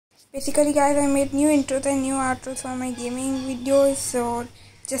Basically guys, I made new intros and new outros for my gaming videos, so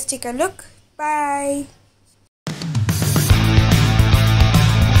just take a look. Bye.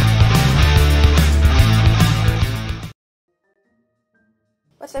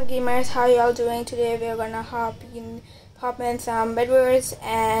 What's up gamers, how y'all doing? Today we're gonna hop in some bedwars,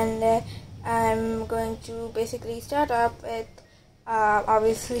 and I'm going to basically start off with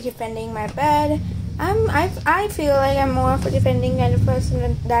obviously defending my bed. I feel like I'm more of a defending kind of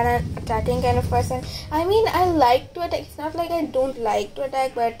person than an attacking kind of person. I mean, I like to attack. It's not like I don't like to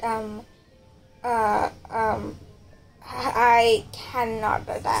attack, but I cannot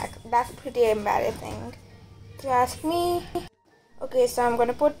attack. That's pretty embarrassing, if you ask me. Okay, so I'm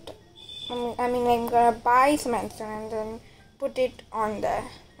gonna I'm gonna buy some endstone and then put it on there.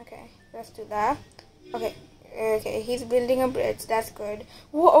 Okay, let's do that. Okay, he's building a bridge. That's good.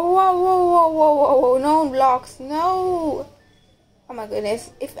 Whoa, no blocks, no. Oh my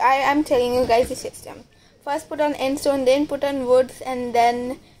goodness. If I'm telling you guys the system. First put on endstone, then put on woods, and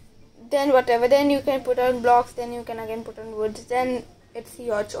then whatever. Then you can put on blocks, then you can again put on woods. Then it's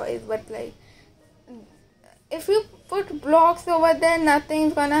your choice. But like, if you put blocks over there,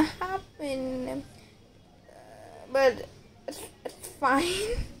 nothing's gonna happen. But it's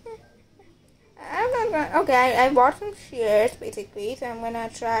fine. I'm not gonna. Okay, I bought some shears basically, so I'm gonna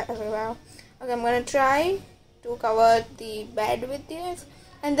try. I'm gonna try to cover the bed with this,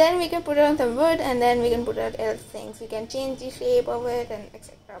 and then we can put on some wood, and then we can put on else things. We can change the shape of it and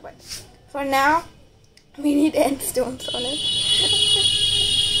etc. But for now, we need endstones on it.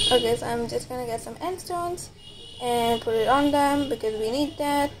 Okay, so I'm just gonna get some endstones and put it on them because we need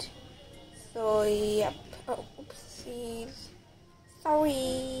that. So yep. Oh, oopsies.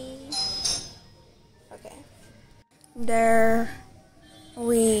 Sorry. Okay. There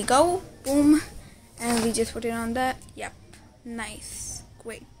we go. Boom. And we just put it on that. Yep. Nice.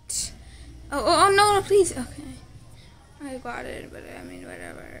 Great. Oh no, please. Okay. I got it, but I mean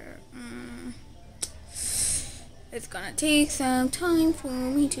whatever. It's gonna take some time for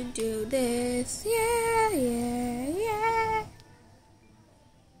me to do this. Yeah.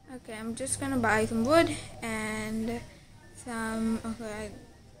 Okay, I'm just gonna buy some wood and some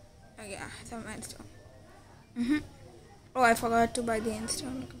some endstone. Oh, I forgot to buy the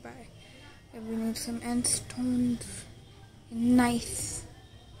endstone. Goodbye. Okay, we need some endstones. Nice.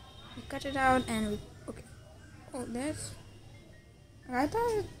 We cut it out and okay. Oh, there's. I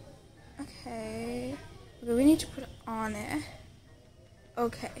thought. Okay, we need to put it on it.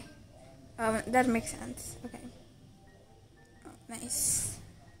 Okay. That makes sense. Okay. Oh, nice.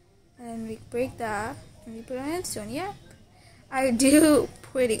 And then we break that and we put on endstone. Yep. I do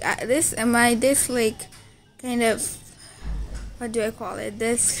pretty. This like kind of, what do I call it?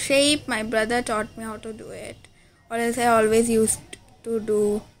 This shape, my brother taught me how to do it, or else I always used to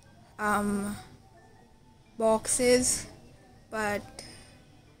do boxes, but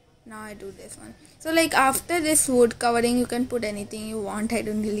now I do this one. So like after this wood covering, you can put anything you want. I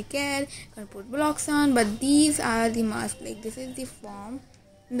don't really care. You can put blocks on, but these are the mask. Like this is the form.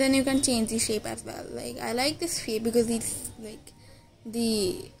 And then you can change the shape as well. Like I like this shape because it's like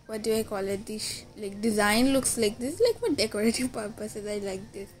the, what do I call it? The like design looks like this, like for decorative purposes. I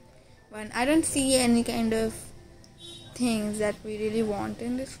like this one. I don't see any kind of things that we really want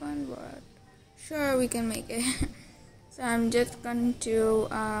in this one, but sure, we can make it. So I'm just going to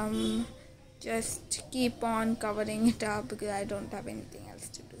just keep on covering it up because I don't have anything else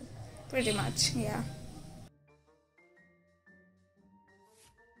to do. Pretty much, yeah.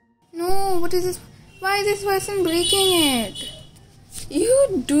 No, what is this? Why is this person breaking it?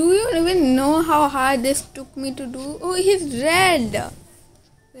 Do you even know how hard this took me to do? Oh, he's red.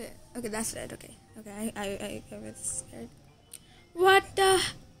 Okay, that's red. Okay, I was scared. What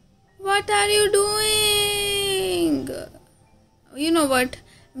are you doing? You know what?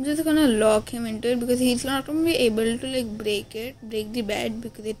 I'm just gonna lock him into it because he's not gonna be able to like break the bed,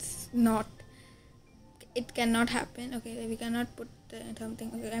 because it cannot happen. Okay, we cannot put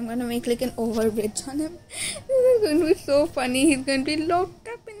something. Okay, I'm gonna make like an overbridge on him. This is going to be so funny. He's going to be locked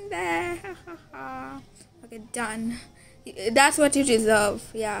up in there. Okay, done. That's what you deserve.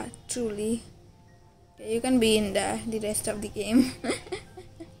 Yeah, truly. Okay, you can be in there the rest of the game.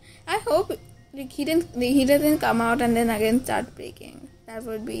 I hope like he doesn't come out and then again start breaking. That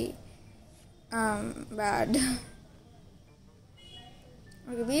would be bad.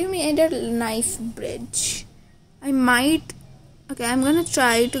 Okay, we made a nice bridge. I'm gonna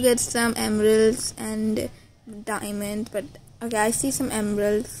try to get some emeralds and diamonds, but okay, I see some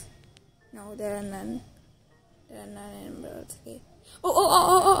emeralds. No, there are none. There are none emeralds. Okay.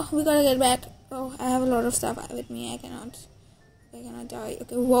 Oh, we gotta get back. Oh, I have a lot of stuff with me. I cannot. I cannot die.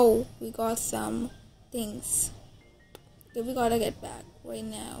 Okay, whoa, we got some things. Okay, we gotta get back right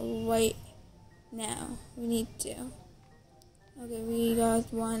now. Right now, we need to. Okay, we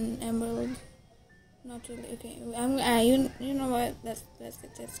got one emerald. Not really. Okay, you know what? Let's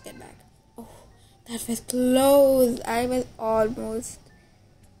get back. Oh, that was close. I was almost.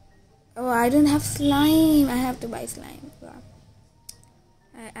 Oh, I don't have slime. I have to buy slime. Yeah.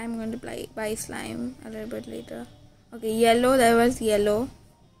 I'm going to buy slime a little bit later. Okay, yellow. There was yellow,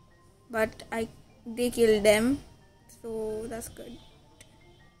 but they killed them, so that's good.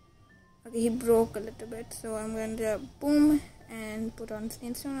 Okay, he broke a little bit, so I'm going to boom and put on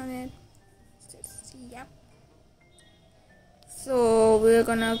sandstone on it. Yep. So we're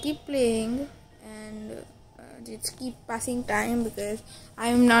gonna keep playing and just keep passing time because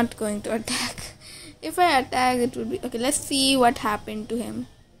I'm not going to attack. If I attack, it would be okay. Let's see what happened to him.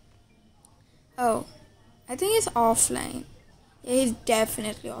 Oh, I think he's offline. Yeah, he's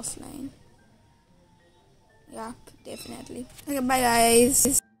definitely offline. Yeah, definitely. Okay, bye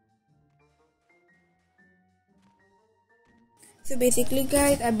guys. So basically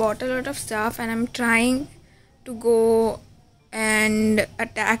guys, I bought a lot of stuff and I'm trying to go and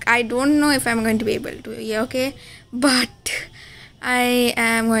attack. I don't know if I'm going to be able to, yeah, okay, but I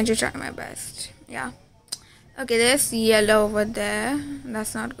am going to try my best. Yeah. Okay, there's yellow over there.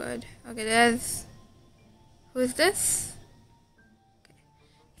 That's not good. Okay, there's... Who's this? Okay.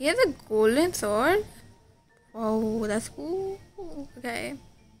 He has a golden sword. Oh, that's cool. Okay.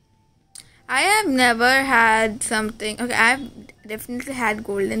 I have never had something... Okay, I've definitely had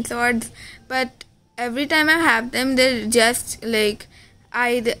golden swords, but every time I have them, they're just like...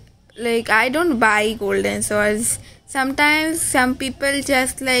 I don't buy golden swords. Sometimes some people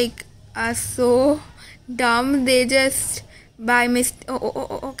just like are so dumb, they just buy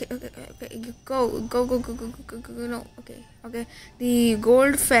okay, go, no, okay, the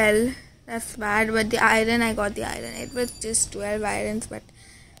gold fell, that's bad, but the iron, I got the iron. It was just 12 irons, but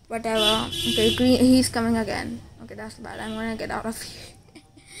whatever. Okay, green, he's coming again. Okay, that's bad. I'm gonna get out of here.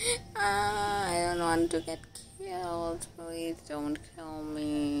 I don't want to get killed. Please don't kill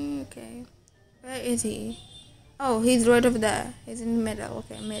me. Okay, where is he? Oh, he's right over there. He's in the middle.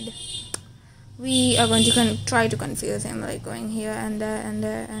 Okay, mid. We are going to try to confuse him, like going here and there and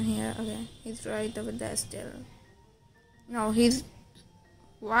there and here. Okay, he's right over there still. No, he's...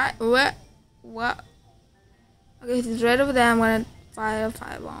 What? What? Okay, he's right over there. I'm gonna fire a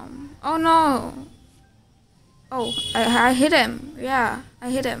firebomb. Oh no! Oh, I hit him. Yeah, I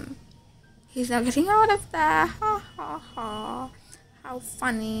hit him. He's not getting out of there. Ha ha ha. How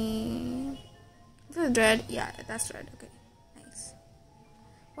funny. This is red. Yeah, that's red. Okay, nice.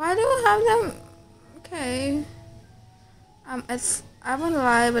 Why do you have them? Okay. I won't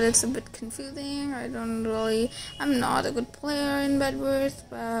lie, but it's a bit confusing. I'm not a good player in Bedwars,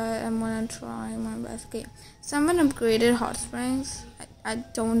 but I'm gonna try my best. Okay, someone upgraded hot springs. I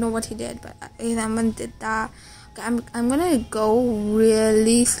don't know what he did, but someone did that. Okay, I'm gonna go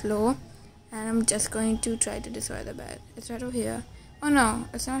really slow, and I'm just going to try to destroy the bed. It's right over here. Oh no,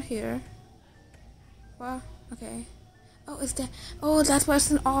 it's not here. What? Okay. Oh, is there? Oh, that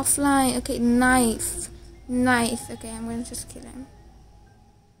person offline. Okay, nice. Okay, I'm gonna just kill him.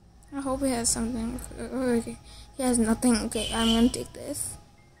 I hope he has something. Okay, he has nothing. Okay, I'm gonna take this.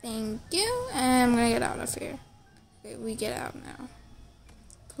 Thank you, and I'm gonna get out of here. Okay, we get out now.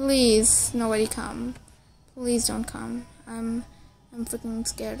 Please, nobody come. Please don't come. I'm freaking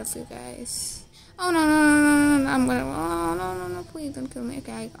scared of you guys. Oh no! I'm gonna. Oh no! Please don't kill me.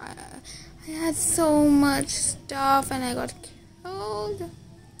 Okay, I had so much stuff and I got killed.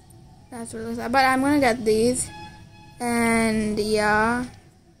 That's really sad. But I'm gonna get these. And yeah.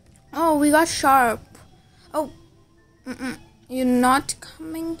 Oh, we got sharp. Oh. You're not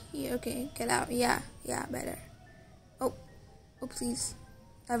coming here. Okay, get out. Yeah, better. Oh, oopsies.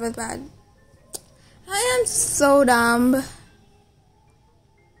 That was bad. I am so dumb.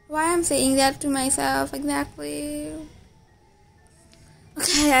 Why I'm saying that to myself exactly?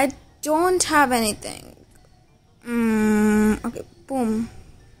 Okay, I don't have anything. Okay, boom.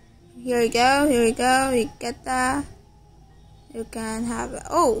 Here we go. You get that. You can have it.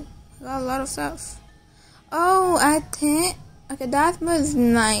 Oh, I got a lot of stuff. Oh, I think... Okay, that was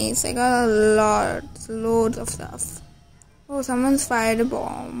nice. I got loads of stuff. Oh, someone's fired a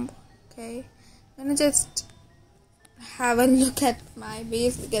bomb. Okay, I'm gonna just have a look at my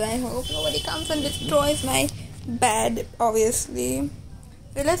base because I hope nobody comes and destroys my bed, obviously.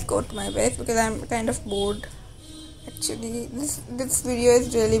 So let's go to my base because I'm kind of bored. Actually, this video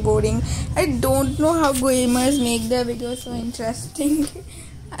is really boring. I don't know how gamers make their videos so interesting.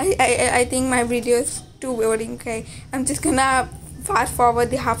 I think my video is too boring. Okay, I'm just gonna fast forward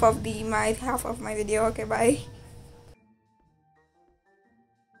the half of my video. Okay, bye.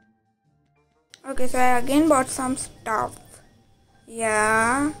 Okay, so I again bought some stuff.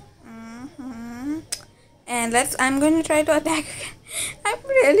 Yeah. And I'm going to try to attack. I'm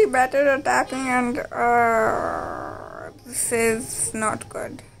really bad at attacking, and this is not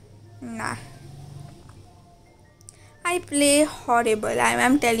good. Nah. I play horrible.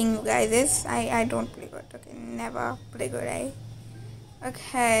 I'm telling you guys this. I don't play good. Okay, never play good.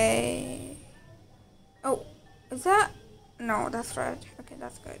 Okay. Oh, is that? No, that's right. Okay,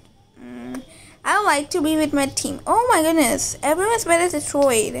 that's good. I like to be with my team. Oh my goodness, everyone's bed is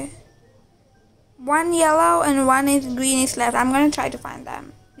destroyed. One yellow and one is green is left. I'm gonna try to find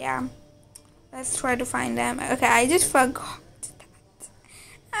them. Yeah, let's try to find them. Okay, I just forgot that.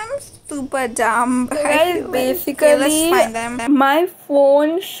 I'm super dumb. Guys, basically, okay, let's find them. My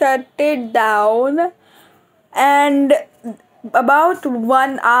phone shut it down, and about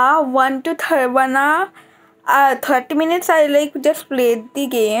 1 hour, 30 minutes I just played the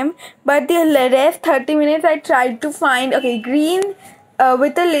game, but the rest 30 minutes I tried to find green.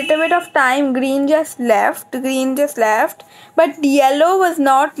 With a little bit of time, green just left, but yellow was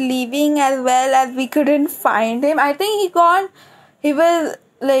not leaving as well, as we couldn't find him. I think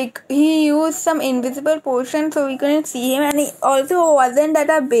he used some invisible potion, so we couldn't see him, and he also wasn't at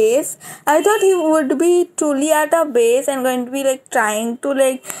our base. I thought he would be truly at our base and going to be trying to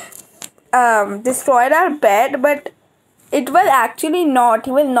destroy our bed, but it was actually not.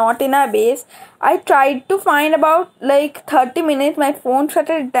 He was not in our base. I tried to find about 30 minutes. My phone shut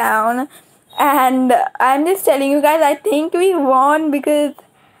it down, and I'm just telling you guys, I think we won because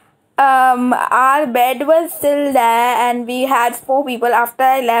our bed was still there, and we had 4 people. After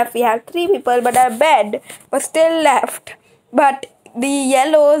I left, we had 3 people, but our bed was still left. But the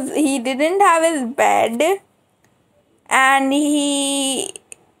yellows, he didn't have his bed, and he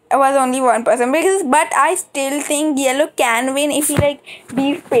was only 1 person, but I still think yellow can win if he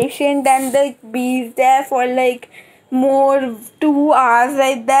be patient and be there for more 2 hours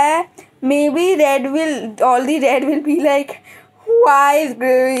right there. Maybe all the red will be why is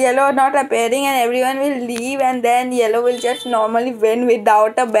yellow not appearing, and everyone will leave, and then yellow will just normally win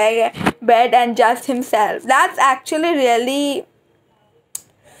without a bed and just himself. That's actually really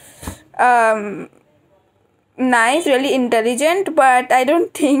nice, really intelligent, but I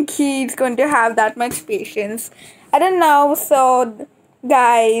don't think he's going to have that much patience. I don't know. So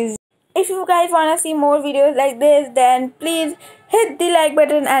guys, if you guys want to see more videos like this, then please hit the like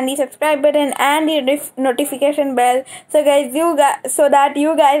button and the subscribe button and the notification bell, so that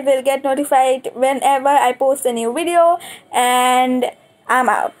you guys will get notified whenever I post a new video. And I'm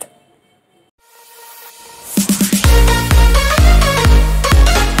out.